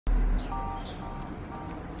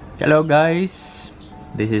Hello guys,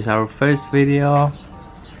 this is our first video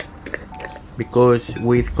because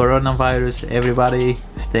with coronavirus everybody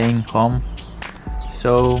staying home,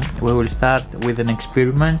 so we will start with an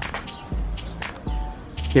experiment.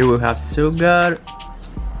 Here we have sugar,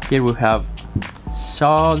 here we have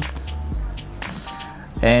salt,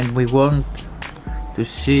 and we want to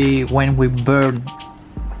see when we burn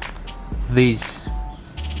these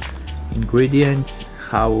ingredients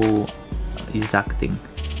how is acting.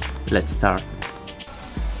 Let's start.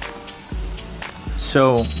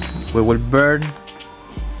 So we will burn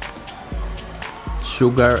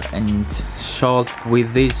sugar and salt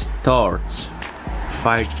with these torch,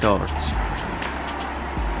 fire torch.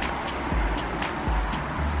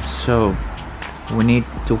 So we need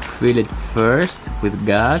to fill it first with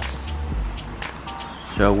gas.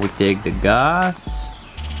 So we take the gas,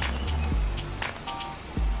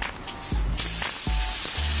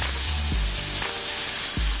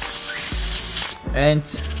 and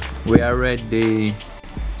we are ready.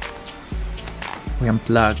 We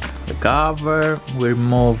unplug the cover, we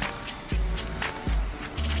remove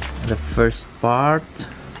the first part,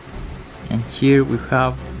 and here we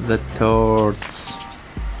have the torch.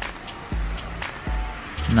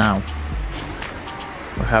 Now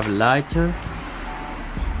we have a lighter.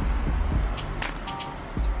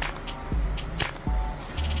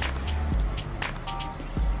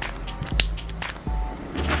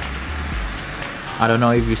 I don't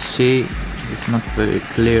know if you see, it's not very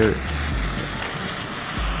clear.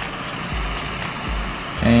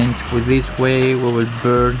 And with this way we will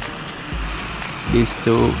burn these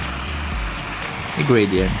two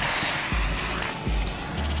ingredients.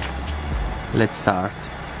 Let's start.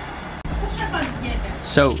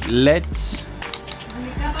 So let's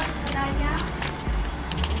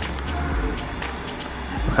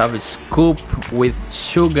have a scoop with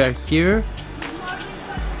sugar here.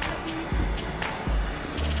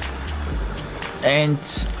 And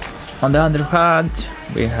on the other hand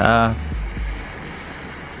we have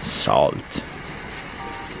salt.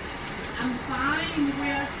 I'm fine,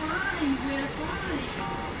 we're fine, we're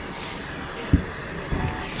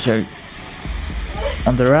fine. So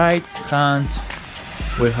on the right hand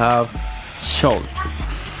we have salt.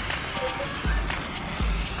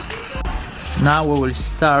 Now we will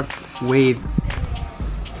start with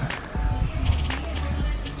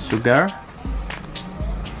sugar.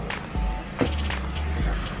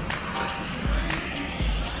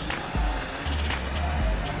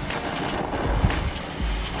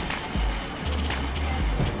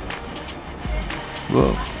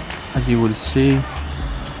 Well, as you will see,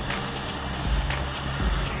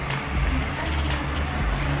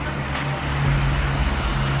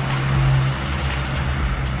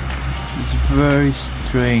 it's very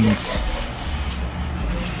strange,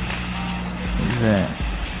 the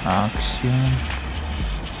action.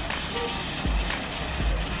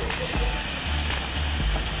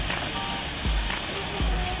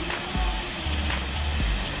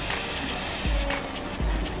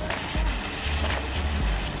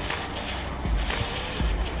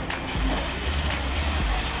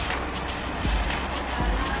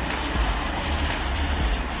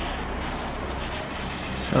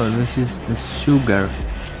 So this is the sugar.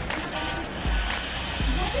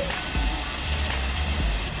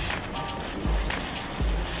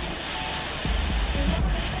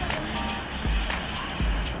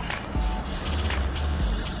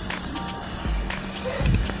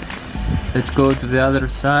 Let's go to the other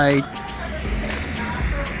side.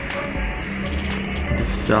 The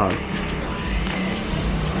salt.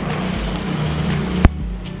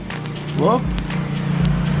 Whoa!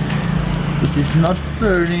 This is not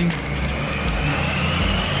burning.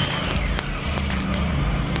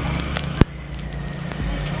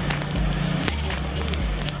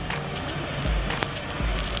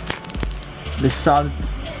 The salt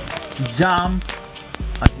jump,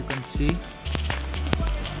 as you can see.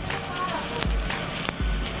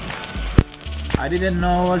 I didn't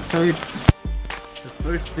know also it's the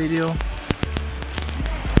first video.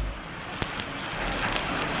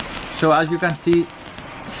 So as you can see,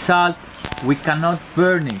 salt, we cannot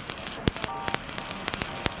burn it.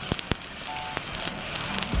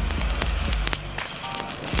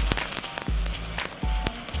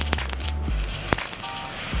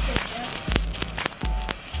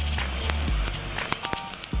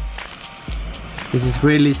 This is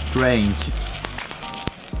really strange.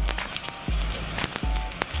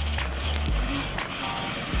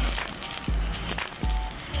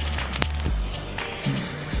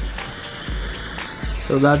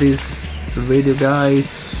 So that is the video, guys.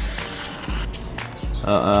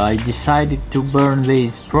 I decided to burn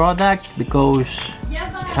this product because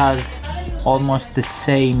it has almost the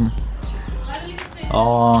same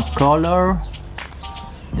color,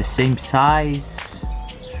 the same size,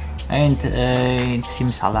 and it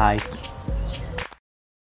seems alike.